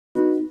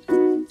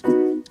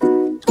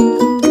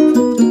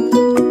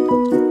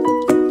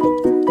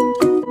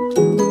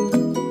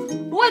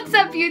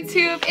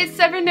YouTube? It's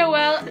Severin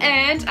Noel,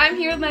 and I'm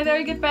here with my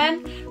very good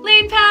friend,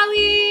 Lane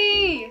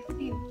Powley!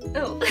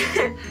 Oh.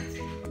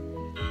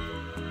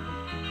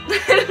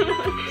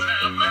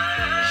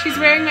 She's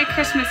wearing my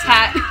Christmas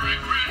hat,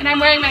 and I'm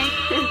wearing my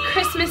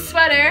Christmas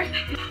sweater.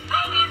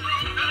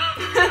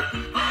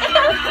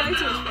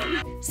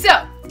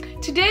 So,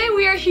 today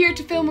we are here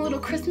to film a little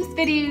Christmas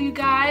video, you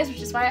guys,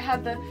 which is why I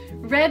have the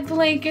red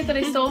blanket that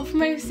I stole from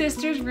my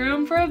sister's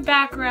room for a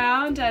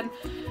background, and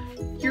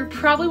you're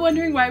probably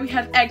wondering why we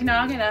have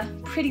eggnog in a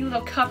pretty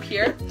little cup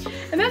here.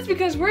 And that's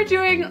because we're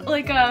doing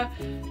like a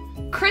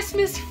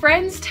Christmas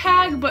Friends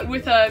tag, but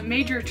with a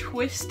major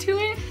twist to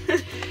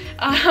it.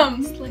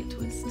 Slight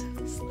twist.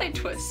 Slight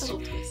twist. Subtle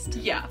twist.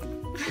 Yeah.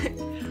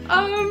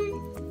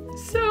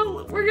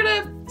 So we're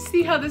gonna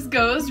see how this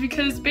goes,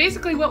 because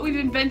basically what we've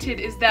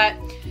invented is that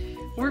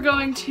we're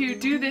going to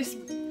do this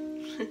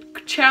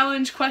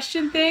challenge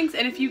question things,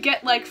 and if you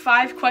get like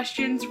 5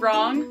 questions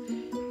wrong,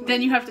 then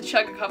you have to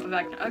chug a cup of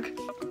eggnog.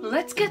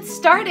 Let's get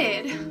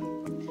started.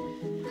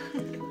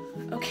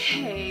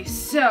 Okay,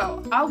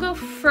 so I'll go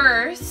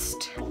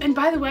first. And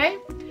by the way,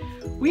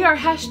 we are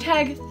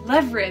hashtag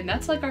Leverin.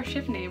 That's like our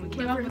ship name. We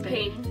came up with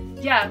it.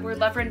 Yeah, we're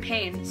Leverin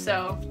Pain.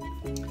 So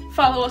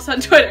follow us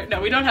on Twitter.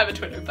 No, we don't have a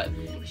Twitter, but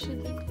We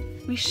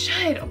should. we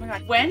should. Oh my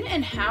god. When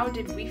and how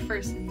did we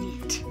first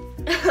meet?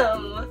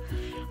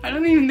 I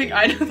don't even think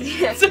I know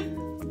the answer.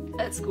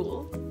 At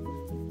school.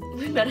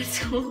 We met at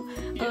school.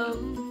 Yeah.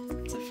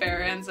 It's a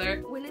fair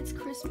answer. When it's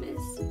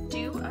Christmas,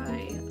 do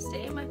I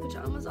stay in my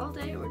pajamas all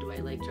day, or do I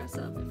like dress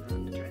up and put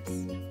on a dress?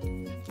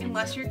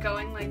 Unless you're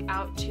going like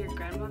out to your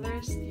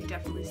grandmother's, you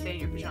definitely stay in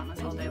your pajamas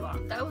all day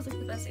long. That was like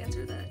the best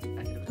answer that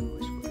I could have ever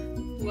wished for.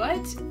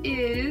 What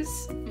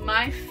is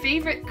my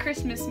favorite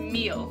Christmas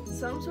meal?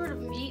 Some sort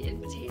of meat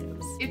and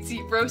potatoes. It's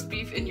roast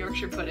beef and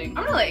Yorkshire pudding.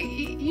 I'm gonna like,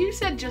 you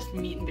said just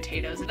meat and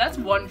potatoes, and that's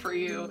one for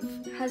you.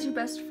 Has your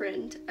best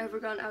friend ever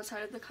gone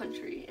outside of the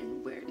country,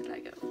 and where did I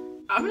go?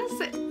 I'm gonna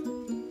say,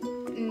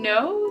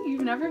 no,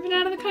 you've never been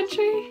out of the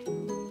country?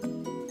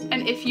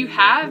 And if you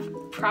have,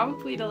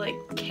 probably to like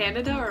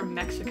Canada or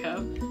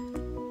Mexico.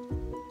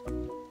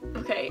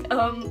 Okay,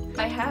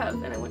 I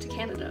have, and I went to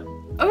Canada.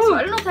 Oh, So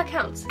I don't know if that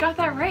counts. got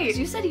that right. 'Cause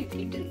you said you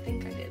didn't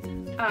think I did.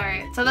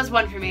 Alright, so that's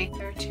one for me.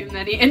 There are too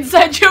many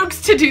inside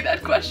jokes to do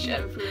that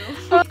question. For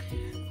real.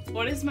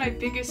 What is my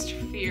biggest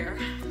fear?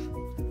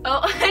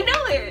 Oh, I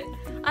know it!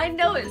 I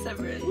know it,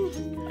 Severin.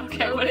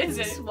 Okay, what is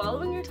it?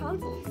 Swallowing your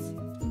tonsils.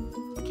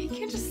 You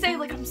can't just say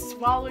like I'm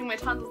swallowing my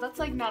tonsils. That's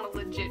like not a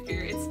legit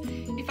fear. It's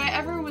if I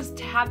ever was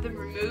to have them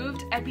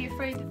removed, I'd be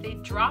afraid that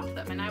they'd drop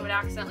them and I would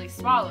accidentally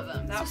swallow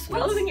them. So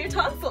swallowing your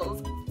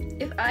tonsils.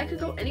 If I could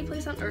go any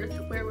place on earth,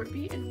 where would it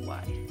be and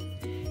why?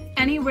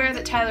 Anywhere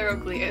that Tyler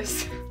Oakley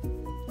is.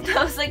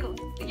 I was like,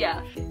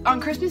 yeah. On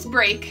Christmas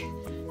break,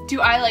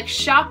 do I like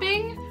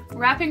shopping,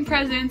 wrapping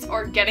presents,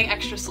 or getting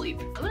extra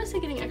sleep? I'm gonna say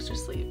getting extra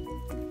sleep.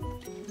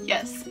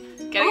 Yes,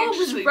 getting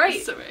extra sleep. Right.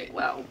 Is so right.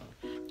 Wow.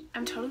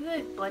 I'm totally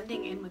like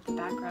blending in with the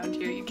background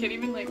here. You can't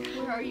even like.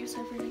 Where are you,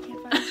 Severin? I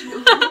can't find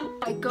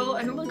you.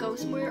 I normally go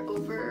somewhere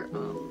over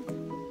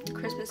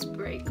Christmas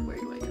break. Where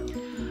do I go?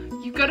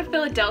 You go to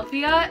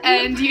Philadelphia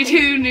and you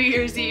do New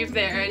Year's Eve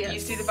there, and Yes. you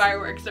see the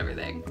fireworks and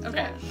everything.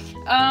 Okay.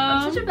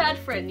 I'm such a bad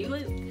friend. You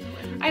like.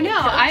 I know.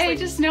 I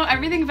just know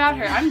everything about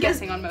her. I'm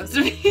guessing on most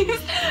of these.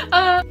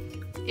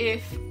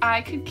 If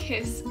I could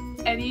kiss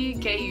any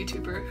gay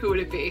YouTuber, who would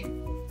it be?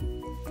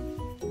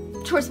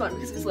 Troy Sivan,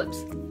 because of his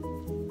lips.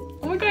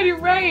 Oh my god, you're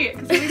right.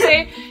 Because they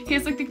say he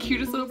has like the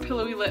cutest little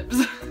pillowy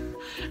lips.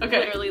 Okay.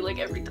 Literally, like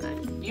every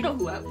time. You know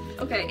who I.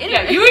 Okay. Anyway.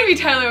 Yeah, you would be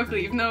Tyler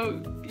Oakley, even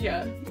though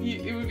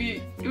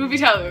it would be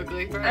Tyler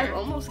Oakley for her. I've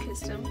almost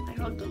kissed him. I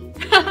hugged him.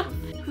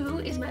 Who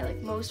is my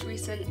like most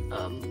recent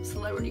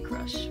celebrity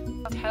crush?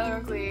 Tyler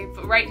Oakley,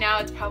 but right now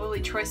it's probably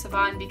Troy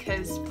Sivan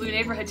because Blue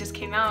Neighborhood just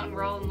came out and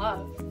we're all in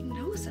love.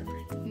 No,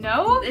 Severin.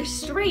 No? They're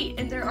straight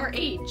and they're our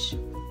age.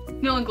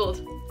 Nolan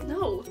Gould.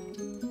 No.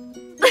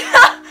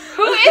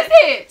 Who is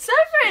it?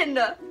 Severin!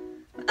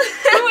 Who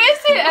is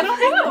it? I don't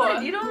know.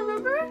 You don't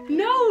remember?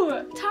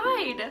 No.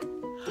 Tide.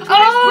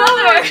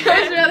 Oh,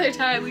 Tyler's brother,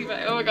 Ty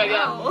Levi. Oh my god,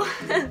 No.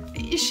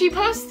 yeah. She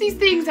posts these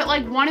things at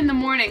like 1 in the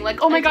morning,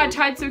 like, oh my god,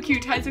 Ty's so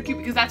cute,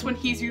 because that's when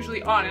he's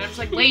usually on, and I'm just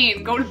like,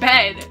 Lane, go to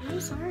bed.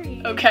 I'm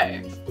sorry.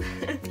 Okay.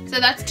 So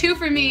that's 2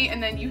 for me,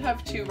 and then you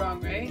have 2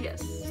 wrong, right?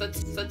 Yes. So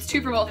that's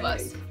 2 for both of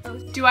us. Oh.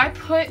 Do I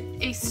put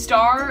a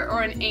star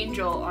or an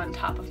angel on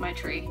top of my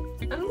tree?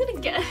 I'm gonna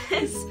guess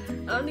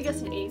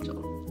an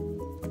angel.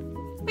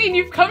 Lane,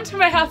 you've come to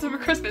my house over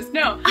Christmas.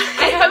 No,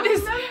 I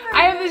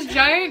have this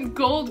giant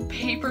gold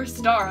paper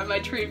star on my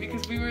tree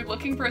because we were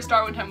looking for a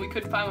star one time. We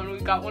couldn't find one. We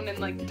got one in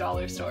like the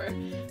dollar store.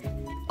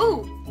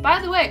 Oh, by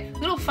the way,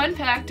 little fun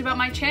fact about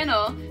my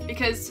channel,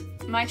 because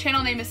my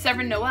channel name is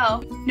Severin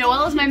Noel.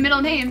 Noel is my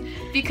middle name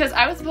because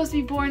I was supposed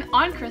to be born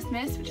on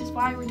Christmas, which is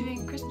why we're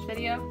doing a Christmas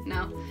video.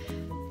 No.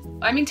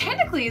 I mean,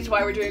 technically it's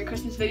why we're doing a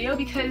Christmas video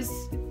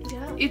because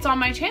it's on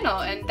my channel,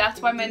 and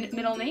that's why my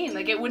middle name.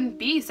 Like, it wouldn't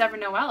be Severin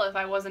Noel if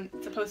I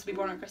wasn't supposed to be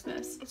born on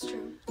Christmas. It's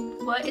true.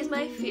 What is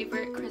my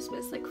favorite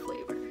Christmas, like,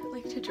 flavor?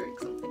 Like, to drink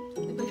something.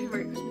 Like, my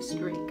favorite juice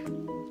drink?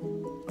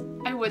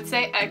 I would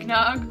say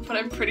eggnog, but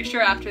I'm pretty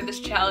sure after this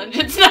challenge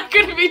it's not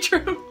gonna be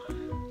true.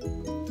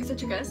 Is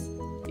that your guess?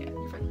 Yeah.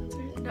 Your final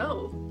answer?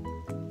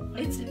 No.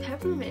 It's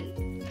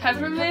peppermint.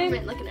 Peppermint?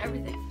 Peppermint, like in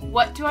everything.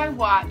 What do I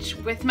watch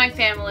with my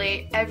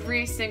family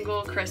every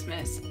single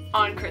Christmas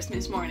on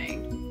Christmas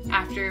morning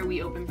after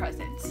we open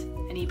presents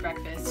and eat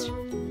breakfast?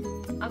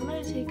 I'm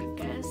gonna take a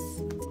guess.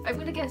 I'm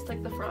gonna guess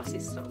like the Frosty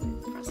the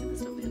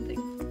Snowman thing.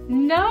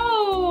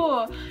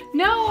 No!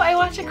 No, I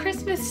watch A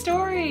Christmas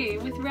Story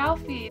with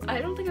Ralphie. I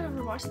don't think I've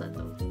ever watched that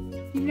though.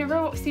 You've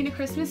never seen A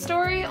Christmas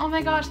Story? Oh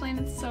my gosh, Lane,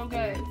 it's so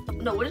good.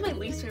 No, what is my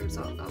least favorite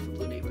song off of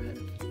Blue Neighborhood?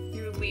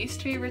 Your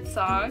least favorite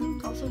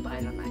song? Also buy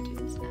it on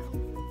iTunes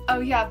now. Oh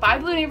yeah, Buy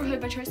Blue Neighborhood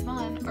by Troye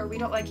Sivan, or We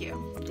Don't Like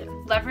You. Yeah.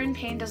 Levin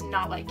Payne does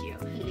not like you.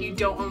 You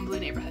don't own Blue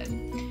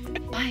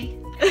Neighborhood. Bye.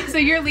 So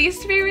your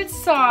least favorite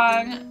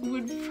song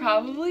would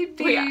probably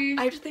be... Wait,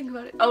 I have to think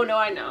about it. Oh no,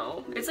 I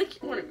know. It's like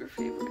one of your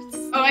favorites.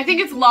 Oh, I think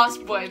it's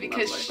Lost Boy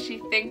because Lost Boy. she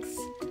thinks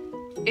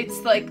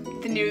it's like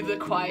the new The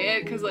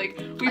Quiet, because like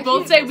we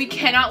both say we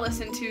cannot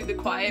listen to The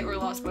Quiet or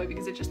Lost Boy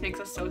because it just makes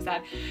us so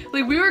sad.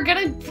 Like we were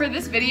gonna, for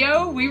this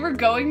video, we were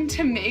going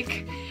to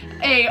make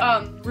a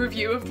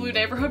review of Blue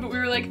Neighborhood, but we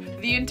were like,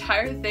 the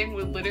entire thing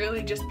would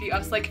literally just be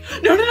us like,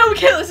 no, we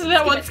can't listen to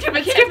that one, skip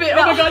it,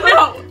 oh my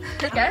god,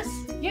 no! Guess?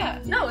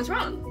 Yeah. No, it's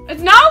wrong.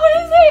 It's not, what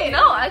is it?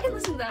 No, I can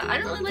listen to that. I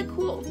don't really like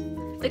Cool.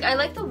 Like, I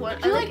like the one.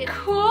 You I like like it.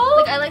 Cool?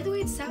 Like, I like the way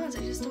it sounds. I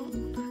just don't.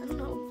 I don't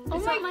know. Oh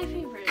It's my not my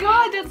favorite.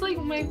 God, that's like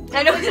my.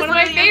 I know it's it's one of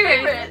my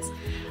favorites.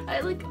 I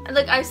like.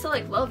 I still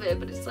like love it,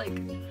 but it's like,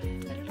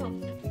 I don't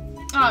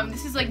know.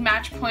 This is like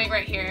match point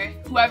right here.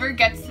 Whoever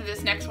gets to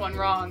this next one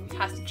wrong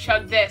has to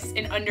chug this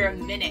in under a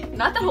minute.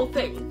 Not the whole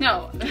thing.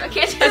 No, I can't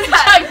do chug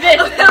that.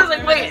 this. I was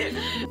like, wait.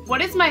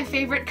 What is my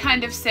favorite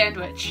kind of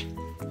sandwich?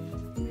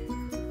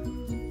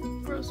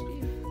 Roast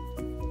beef.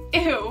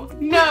 Ew.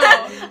 No.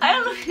 I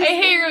don't know. I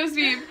hate roast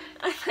beef.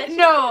 I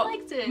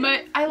liked it.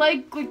 But I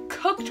like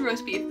cooked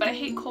roast beef, but I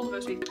hate cold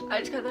roast beef. I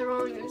just got that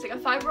wrong. I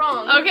got 5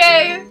 wrong.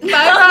 Okay, 5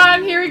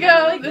 wrong. Here we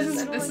go. This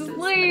I is don't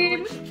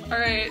like this. Lane. All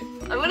right.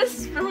 I'm gonna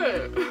screw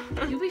it.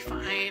 You'll be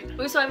fine.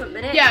 Wait, so I have a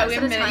minute? Yeah, Should we I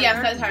have a set minute. Yeah,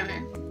 timer? set a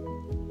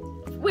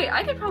timer. Wait,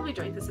 I could probably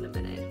drink this in a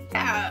minute.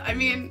 Yeah, I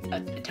mean,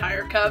 a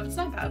tire cup. It's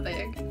not that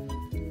big.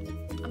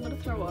 I'm gonna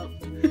throw up.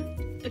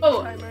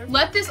 Oh, Timer.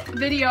 let this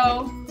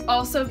video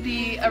also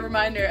be a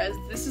reminder, as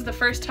this is the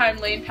first time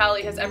Lane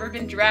Powley has ever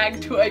been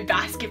dragged to a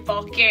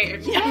basketball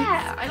game.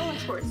 Yeah, I don't like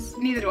sports.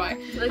 Neither do I.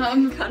 Like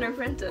Connor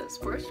Brenta,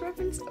 sports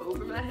reference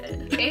over my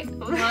head. Okay,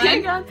 Oh my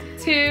 1, god.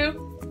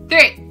 2, 3.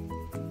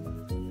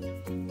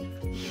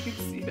 You can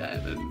see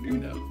that, and you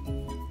know.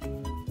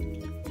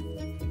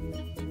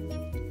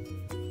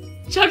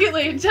 Chug it,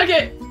 Lane, chug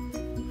it.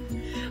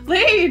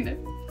 Lane!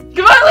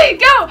 Come on, Lane,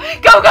 go!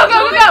 Go!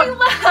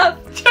 Laugh.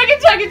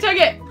 Chug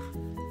it!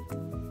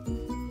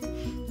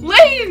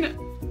 Lane!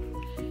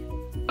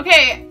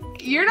 Okay,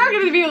 you're not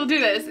gonna be able to do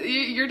this.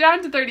 You're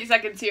down to 30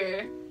 seconds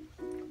here.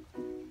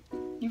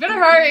 You better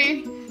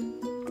hurry.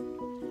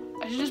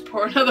 I should just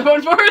pour another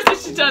one for her so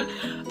she's done.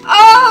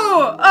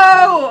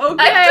 Oh,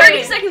 okay. I have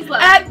 30 seconds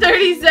left. At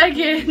 30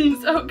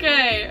 seconds,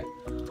 okay.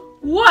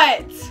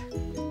 What?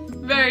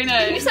 Very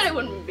nice. You said I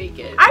wouldn't make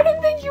it. I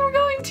didn't think you were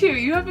going to.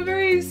 You have a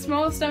very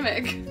small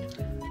stomach.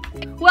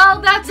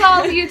 Well, that's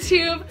all,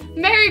 YouTube.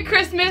 Merry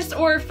Christmas,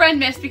 or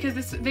Friendmas, because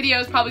this video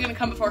is probably going to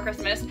come before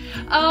Christmas.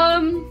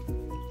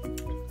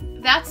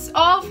 That's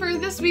all for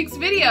this week's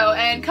video.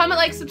 And comment,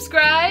 like,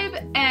 subscribe,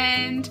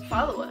 and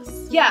Follow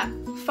us. yeah,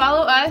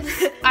 follow us.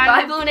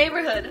 Buy Blue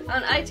Neighborhood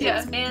on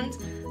iTunes and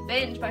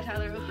Binge by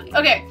Tyler Oakley.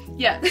 Okay,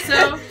 yeah.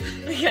 So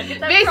We gotta get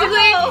that basically,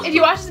 promo. if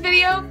you watch this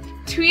video,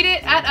 tweet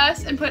it at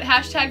us and put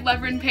hashtag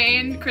Levin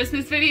Payne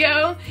Christmas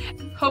video.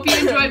 Hope you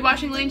enjoyed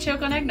watching Lane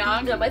choke on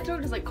eggnog. No, my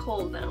throat is like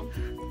cold now.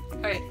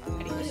 Alright,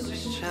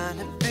 Just trying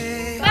to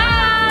be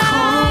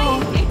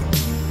bye!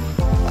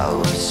 cool. I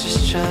was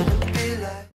just trying to be